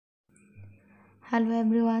Hello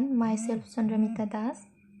everyone, myself Chandramita Das,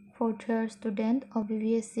 4th year student of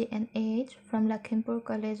BVSc and AH from Lakhimpur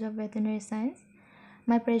College of Veterinary Science.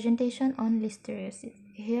 My presentation on Listeriosis.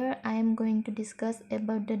 Here I am going to discuss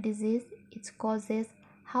about the disease, its causes,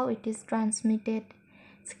 how it is transmitted,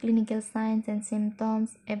 its clinical signs and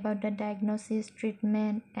symptoms, about the diagnosis,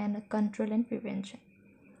 treatment and control and prevention.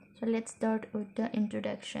 So let's start with the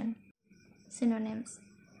introduction. Synonyms.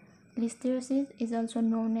 Listeriosis is also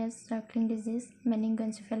known as circling disease,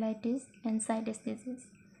 meningoencephalitis, and Sides disease.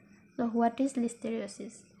 So, what is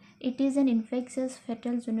listeriosis? It is an infectious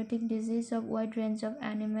fatal zoonotic disease of wide range of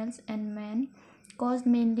animals and man, caused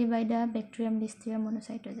mainly by the bacterium Listeria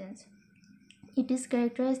monocytogenes. It is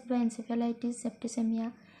characterized by encephalitis,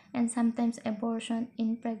 septicemia, and sometimes abortion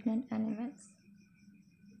in pregnant animals.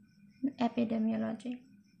 Epidemiology.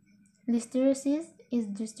 Listeriosis is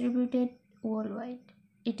distributed worldwide.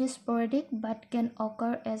 It is sporadic but can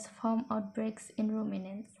occur as farm outbreaks in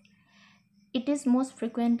ruminants. It is most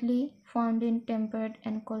frequently found in temperate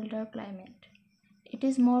and colder climate. It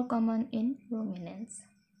is more common in ruminants.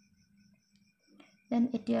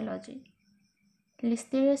 Then etiology.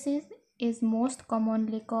 Listeriosis is most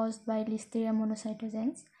commonly caused by Listeria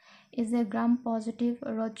monocytogenes. It is a gram-positive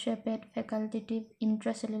rod-shaped facultative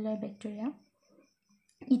intracellular bacteria.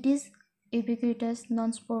 It is ubiquitous,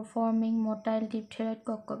 non-spore-forming, motile dipteroid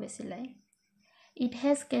coccobacilli. It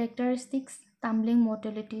has characteristics tumbling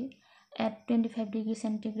motility at 25 degrees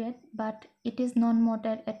centigrade, but it is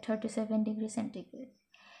non-motile at 37 degrees centigrade.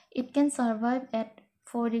 It can survive at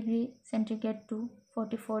 4 degrees centigrade to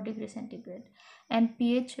 44 degrees centigrade, and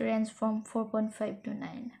pH range from 4.5 to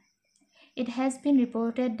 9. It has been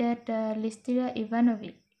reported that Listeria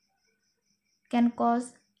ivanovi can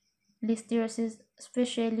cause listeriosis,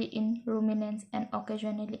 especially in ruminants and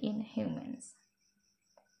occasionally in humans.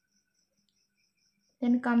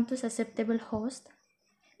 Then come to susceptible host.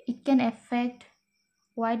 It can affect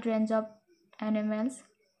wide range of animals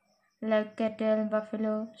like cattle,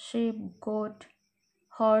 buffalo, sheep, goat,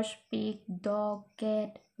 horse, pig, dog,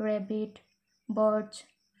 cat, rabbit, birds,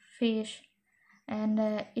 fish, and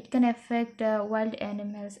it can affect wild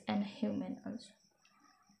animals and human also.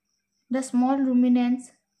 The small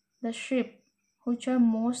ruminants, the sheep, which are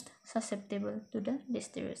most susceptible to the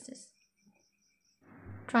listeriosis.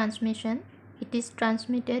 Transmission. It is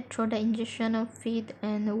transmitted through the ingestion of feed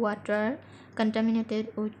and water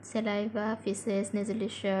contaminated with saliva, feces, nasal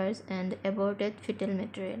discharge, and aborted fetal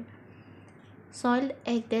material. Soil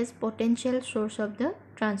acts as potential source of the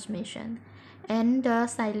transmission. And the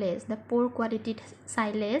silage, the poor quality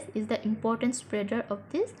silage, is the important spreader of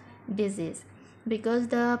this disease, because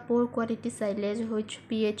the poor quality silage, which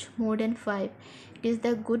pH more than 5, it is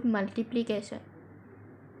the good multiplication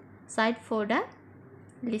site for the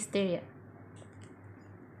Listeria.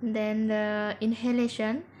 Then the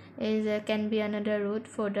inhalation is can be another route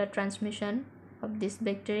for the transmission of this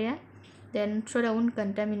bacteria. Then through the wound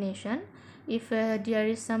contamination, if there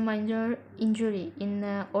is some minor injury in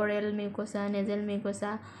oral mucosa, nasal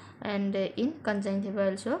mucosa, and in conjunctiva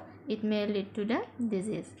also, it may lead to the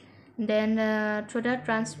disease. Then through the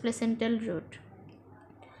transplacental route,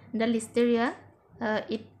 the Listeria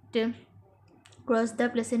it cross the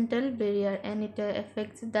placental barrier and it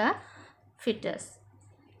affects the fetus.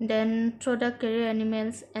 Then through the carrier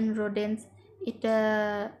animals and rodents, it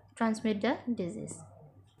transmit the disease.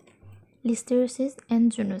 Listeriosis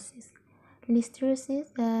and zoonosis.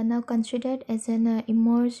 Listeriosis now considered as an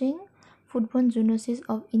emerging foodborne zoonosis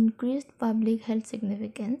of increased public health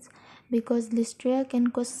significance, because Listeria can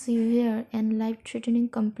cause severe and life-threatening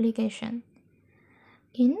complications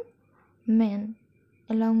in men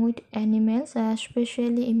along with animals,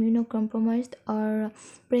 especially immunocompromised or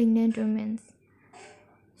pregnant women.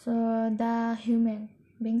 So the human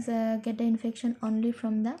beings get the infection only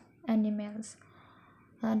from the animals.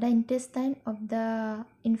 The intestine of the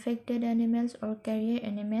infected animals or carrier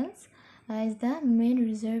animals is the main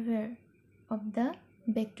reservoir of the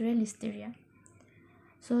bacterial Listeria.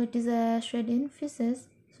 So it is shed in feces.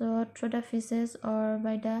 So through the feces or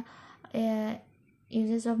by the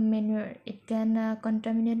uses of manure, it can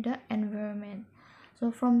contaminate the environment.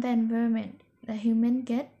 So from the environment, the human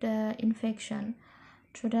get infection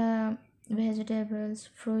through the vegetables,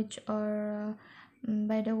 fruits, or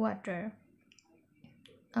by the water.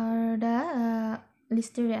 Or the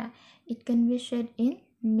Listeria, it can be shed in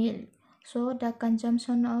milk. So the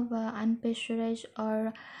consumption of unpasteurized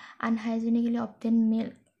or unhygienically obtained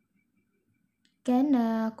milk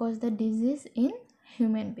can cause the disease in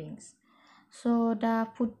human beings. So the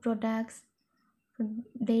food products,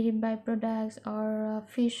 dairy byproducts, or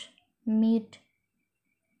fish, meat,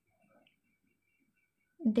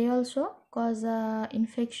 They also cause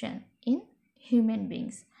infection in human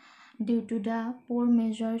beings due to the poor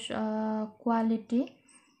measures quality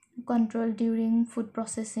control during food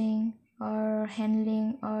processing or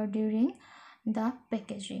handling or during the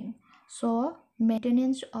packaging. So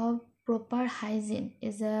maintenance of proper hygiene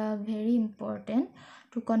is very important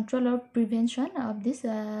to control or prevention of this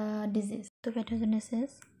disease. So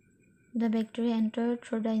pathogenesis, the bacteria enter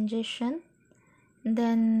through the ingestion,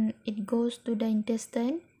 then it goes to the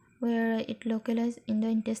intestine where it localizes in the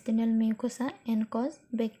intestinal mucosa and cause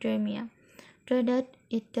bacteremia. After that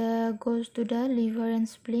it goes to the liver and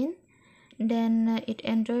spleen, then it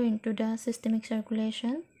enters into the systemic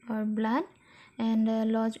circulation or blood and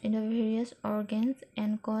lodge in the various organs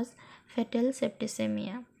and cause fatal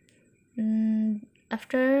septicemia.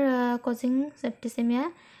 After causing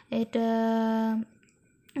septicemia, it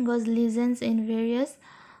causes lesions in various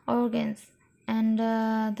organs, and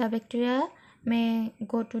the bacteria may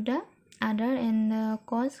go to the other and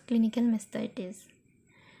cause clinical mastitis.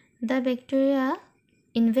 The bacteria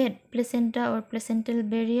invade placenta or placental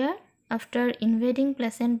barrier. After invading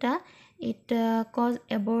placenta, it causes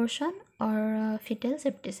abortion or fetal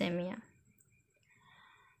septicemia.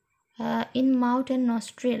 In mouth and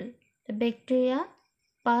nostril, the bacteria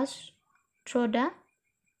pass through the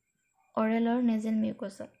oral or nasal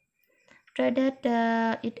mucosa. After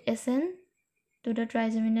that, it ascends to the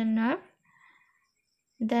trigeminal nerve.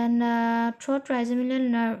 Then through trigeminal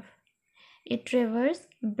nerve, it traverses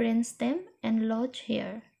brainstem and lodge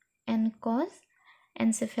here and cause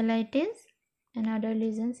encephalitis and other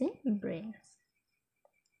lesions in brains.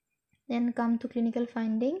 Then come to clinical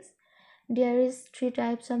findings. There is 3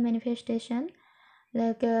 types of manifestation,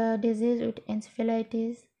 like disease with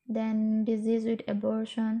encephalitis, then disease with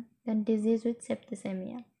abortion, then disease with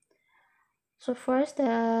septicemia. So first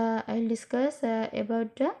I will discuss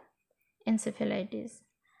about the encephalitis.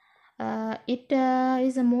 It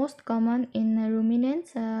is the most common in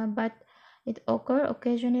ruminants, but it occurs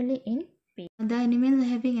occasionally in pigs. The animals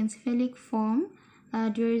having encephalic form,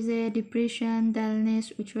 there is a depression,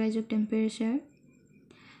 dullness with rise of temperature.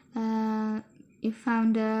 If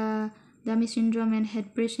found dummy syndrome and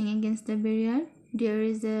head pressing against the barrier, there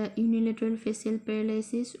is a unilateral facial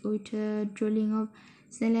paralysis with drooling of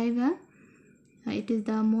saliva. It is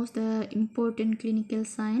the most important clinical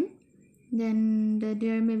sign. Then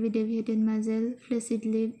there may be deviated muzzle, flaccid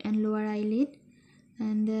lid and lower eyelid,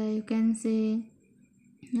 and you can see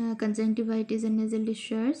conjunctivitis and nasal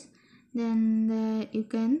discharge. Then you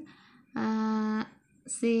can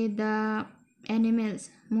see the animals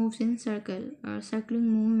moves in circle or circling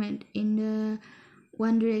movement in the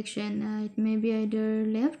one direction. It may be either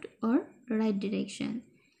left or right direction.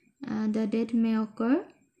 The death may occur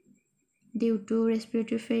due to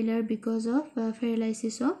respiratory failure because of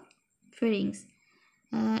paralysis of pharynx.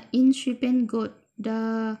 In sheep and goat,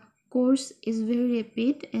 the course is very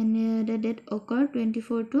rapid and the death occurs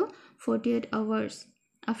 24 to 48 hours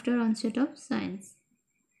after onset of signs.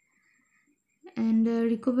 And the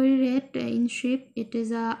recovery rate in sheep, it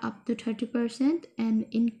is up to 30%, and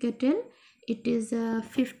in cattle it is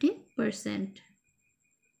 50%.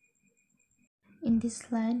 In this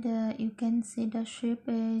slide you can see the sheep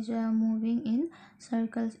is moving in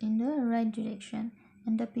circles in the right direction,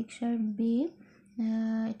 and the picture B,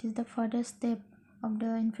 it is the further step of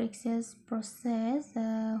the infectious process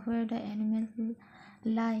where the animals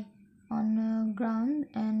lie on ground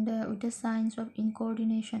and with the signs of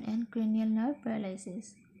incoordination and cranial nerve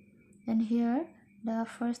paralysis. And here the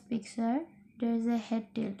first picture, there is a head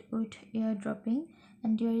tilt with ear dropping,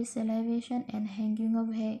 and there is salivation and hanging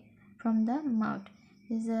of hair from the mouth.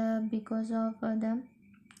 Is because of the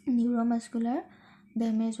neuromuscular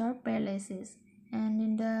damage or paralysis. And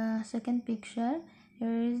in the second picture,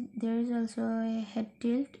 there is also a head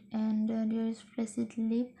tilt, and there is flaccid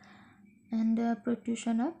lip and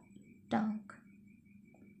protrusion of tongue.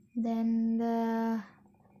 Then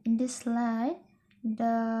in this slide,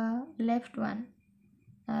 the left one,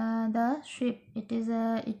 the sheep, it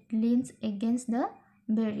leans against the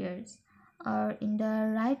barriers, or in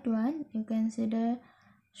the right one you can see the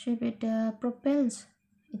sheep, it propels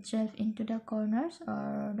itself into the corners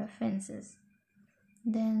or the fences.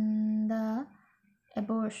 Then the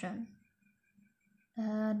abortion,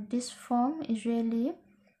 this form usually,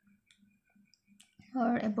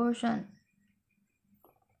 or abortion.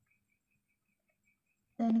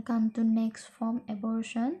 Then come to next form,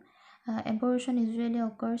 abortion. Abortion usually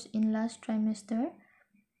occurs in last trimester,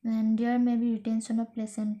 and there may be retention of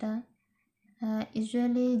placenta.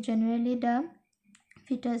 Generally the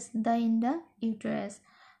fetus die in the uterus,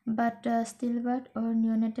 but stillbirth or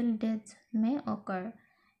neonatal deaths may occur.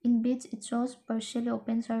 In beads, it shows partially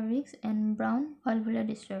open cervix and brown valvular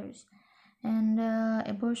discharge. And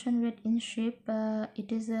abortion rate in sheep,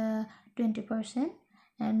 it is 20%.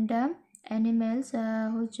 And animals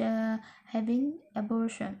which having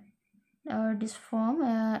abortion or this form,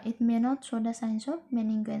 it may not show the signs of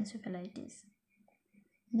meningoencephalitis.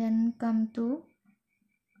 Then come to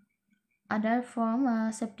other form,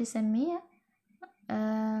 septicemia.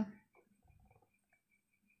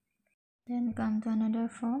 Then come to another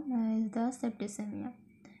form, is the septicemia.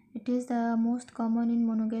 It is the most common in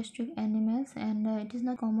monogastric animals, and it is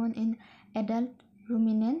not common in adult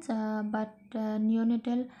ruminants, but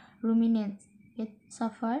neonatal ruminants it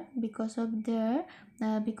suffer because of their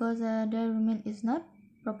rumen is not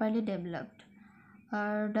properly developed.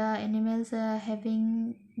 Or the animals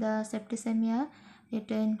having the septicemia, it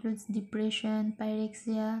includes depression,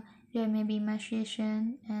 pyrexia, there may be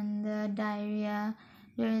emaciation and diarrhea,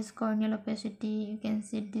 there is corneal opacity, you can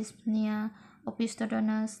see dyspnea,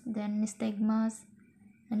 opisthotonus, then nystagmus,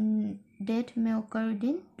 and death may occur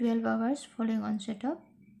within 12 hours following onset of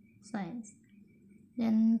signs.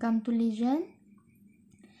 Then come to lesion.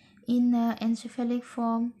 In encephalic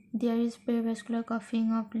form, there is perivascular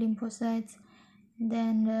coughing of lymphocytes,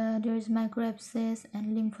 then there is microabscess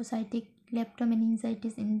and lymphocytic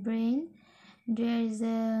leptomeningitis in brain, there is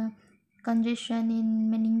a congestion in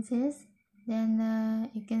meninges, then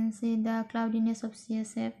you can see the cloudiness of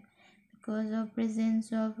CSF because of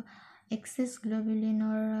presence of excess globulin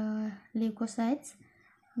or leukocytes,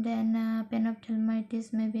 then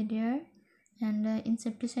panophthalmitis may be there, and in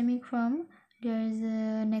septicemic form there is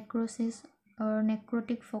necrosis or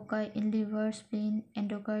necrotic foci in liver, spleen,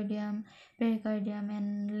 endocardium, pericardium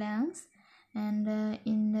and lungs, and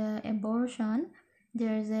in the abortion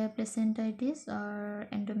there is a placentitis or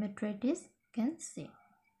endometritis you can see.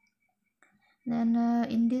 Then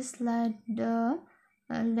in this slide, the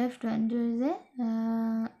left one,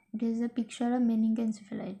 there is a picture of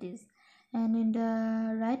meningoencephalitis, and in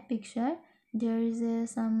the right picture there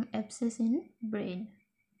is some abscess in brain.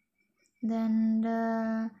 Then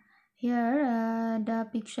here the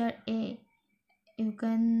picture A, you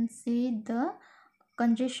can see the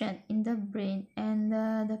congestion in the brain, and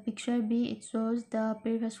the picture B, it shows the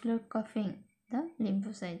perivascular coughing, the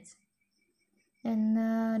lymphocytes. And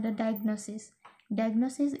the diagnosis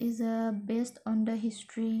is based on the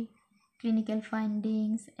history, clinical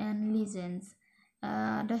findings and lesions.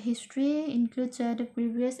 The history includes the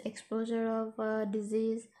previous exposure of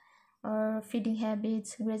disease or feeding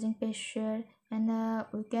habits, grazing pasture, and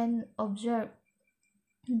we can observe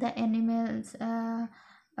the animals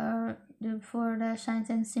for the signs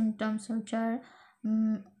and symptoms which are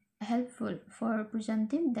helpful for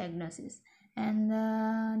presumptive diagnosis. And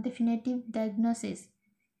the definitive diagnosis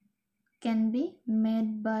can be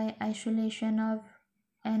made by isolation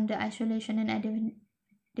and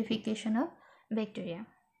identification of bacteria.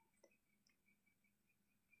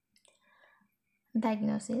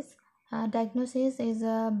 Diagnosis is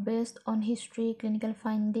based on history, clinical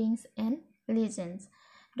findings and lesions.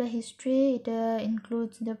 The history, it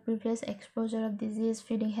includes the previous exposure of disease,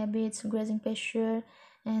 feeding habits, grazing pasture,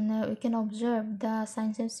 and we can observe the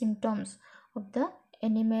signs and symptoms of the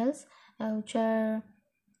animals which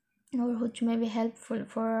may be helpful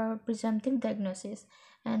for presumptive diagnosis.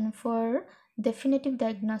 And for definitive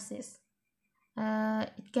diagnosis,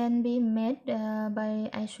 it can be made by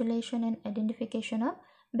isolation and identification of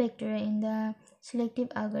bacteria in the selective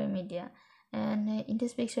agar media. And in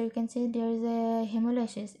this picture you can see there is a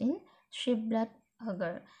hemolysis in sheep blood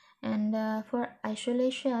agar. And for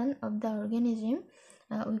isolation of the organism,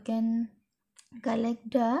 we can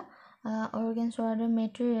collect the organs or other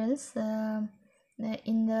materials.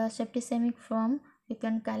 In the septicemic form, we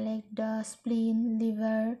can collect the spleen,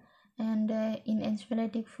 liver, and in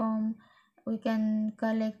encephalitic form we can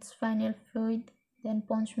collect spinal fluid, then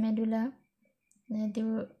pons medulla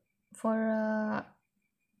for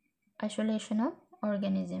isolation of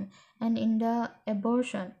organism. And in the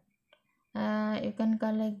abortion, you can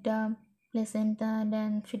collect the placenta,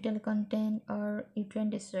 then fetal content or uterine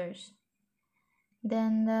discharge.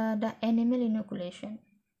 Then the animal inoculation,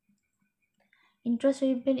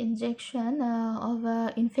 intracerebral injection of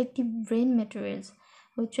infective brain materials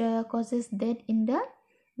which causes death in the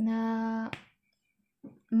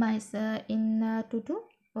mice in 2 to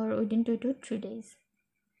or within 2 to 3 days.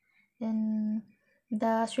 Then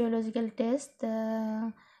the serological test,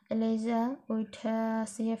 ELISA with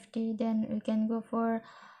CFT, then we can go for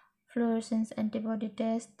fluorescence antibody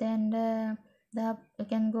test, then we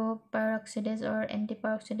can go peroxidase or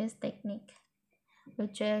antiperoxidase technique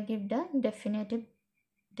which give the definitive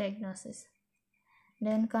diagnosis.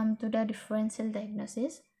 Then come to the differential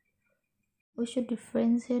diagnosis. We should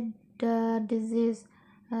differentiate the disease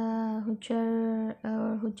which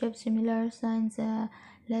have similar signs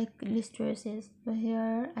like listeriosis. So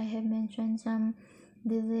here I have mentioned some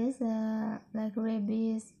disease like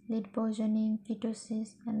rabies, lead poisoning,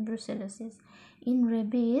 ketosis, and brucellosis. In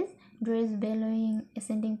rabies, there is bellowing,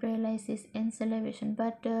 ascending paralysis, and salivation,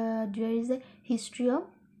 but there is a history of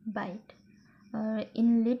bite.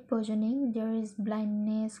 In lead poisoning, there is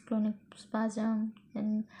blindness, chronic spasm,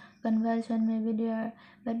 and convulsion may be there,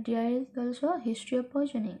 but there is also a history of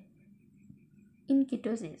poisoning. In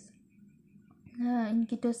ketosis,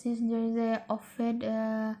 there is a off-fed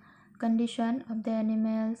condition of the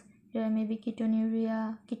animals. There may be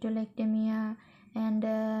ketonuria, ketolactemia,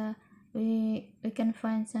 and we can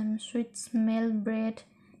find some sweet smell breath.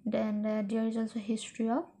 Then there is also history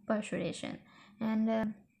of perforation,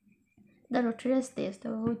 and the Rotavirus test,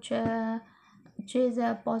 which is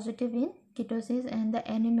positive in ketosis, and the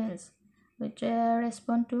animals which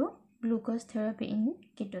respond to glucose therapy in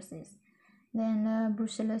ketosis. Then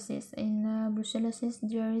brucellosis. In brucellosis,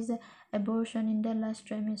 there is abortion in the last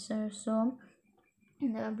trimester. So,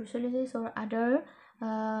 in the brucellosis or other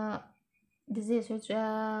disease which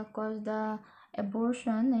cause the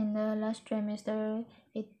abortion in the last trimester,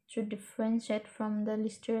 it should differentiate from the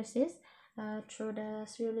listeriosis through the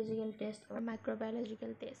serological test or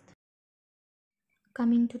microbiological test.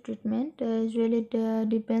 Coming to treatment, usually it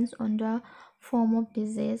depends on the form of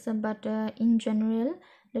disease, but in general,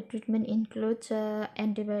 the treatment includes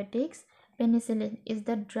antibiotics. Penicillin is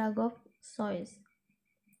the drug of choice.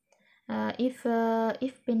 If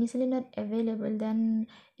penicillin not available, then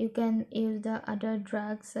you can use the other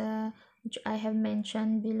drugs which I have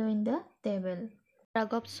mentioned below in the table.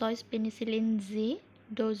 Drug of choice penicillin G,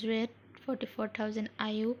 dose rate 44,000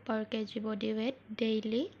 IU per kg body weight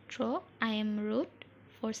daily through IM route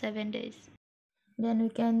for 7 days. Then we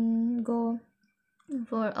can go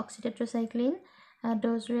for oxytetracycline,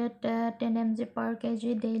 dose rate 10 mg per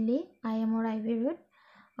kg daily IM or IV route,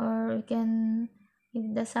 or we can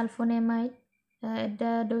give the sulfonamide at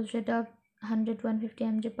the dose rate of 100-150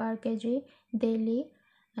 mg per kg daily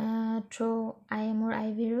through IM or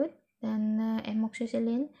IV route. Then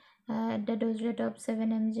amoxicillin at the dose rate of 7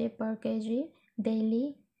 mg per kg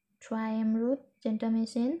daily through IM route.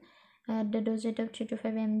 Gentamicin at the dose rate of 3 to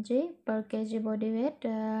 5 mg per kg body weight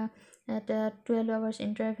at a 12 hours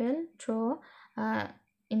interval through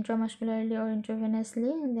intramuscularly or intravenously.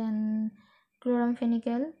 Then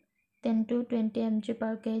chloramphenicol 10 to 20 mg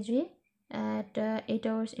per kg at 8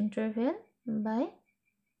 hours interval by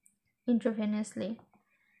intravenously.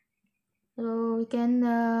 So we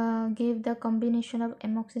can give the combination of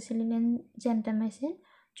amoxicillin and gentamicin,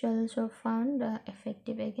 which also found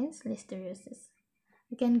effective against listeriosis.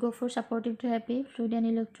 We can go for supportive therapy, fluid and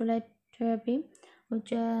electrolyte therapy, which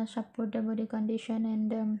support the body condition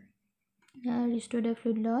and restore the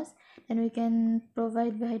fluid loss. Then we can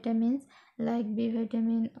provide vitamins like B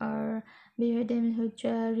vitamin or B vitamin which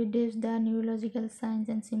reduce the neurological signs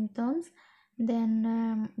and symptoms.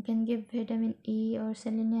 Then we can give vitamin E or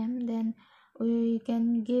selenium. Then we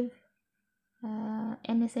can give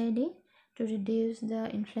NSAID to reduce the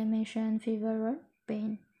inflammation, fever or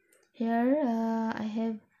pain. Here I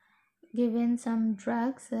have given some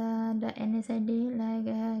drugs, the NSAID, like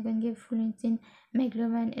I can give fluoxetine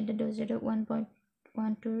meglumine at the dosage of 1.1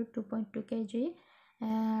 to 2.2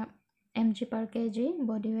 kg mg per kg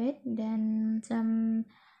body weight. Then some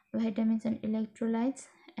vitamins and electrolytes,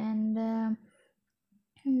 and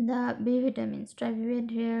the B vitamins.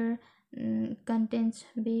 Travivate here contains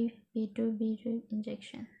B2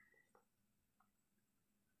 injection.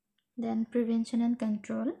 Then prevention and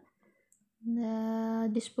control. The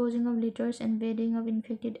disposing of litters and bedding of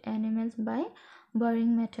infected animals by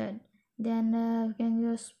burying method. Then we can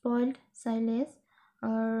use spoiled silage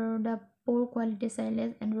or the poor quality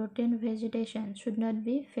silage and rotten vegetation should not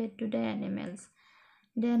be fed to the animals.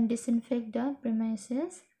 Then disinfect the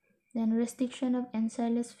premises. Then restriction of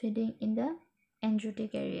ensilage feeding in the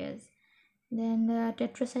enzotic areas. Then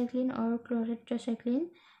tetracycline or chlortetracycline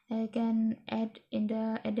can added in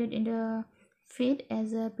the feed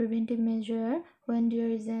as a preventive measure when there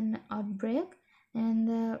is an outbreak.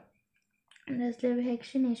 And lastly,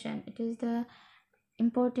 vaccination. It is the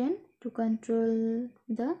important to control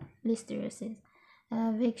the listeriosis.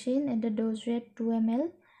 Vaccine at the dose rate 2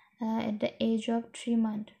 ml at the age of 3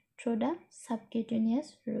 months through the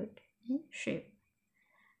subcutaneous route in sheep.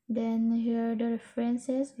 Then here are the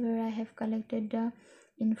references where I have collected the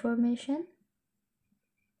information.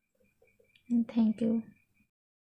 And thank you.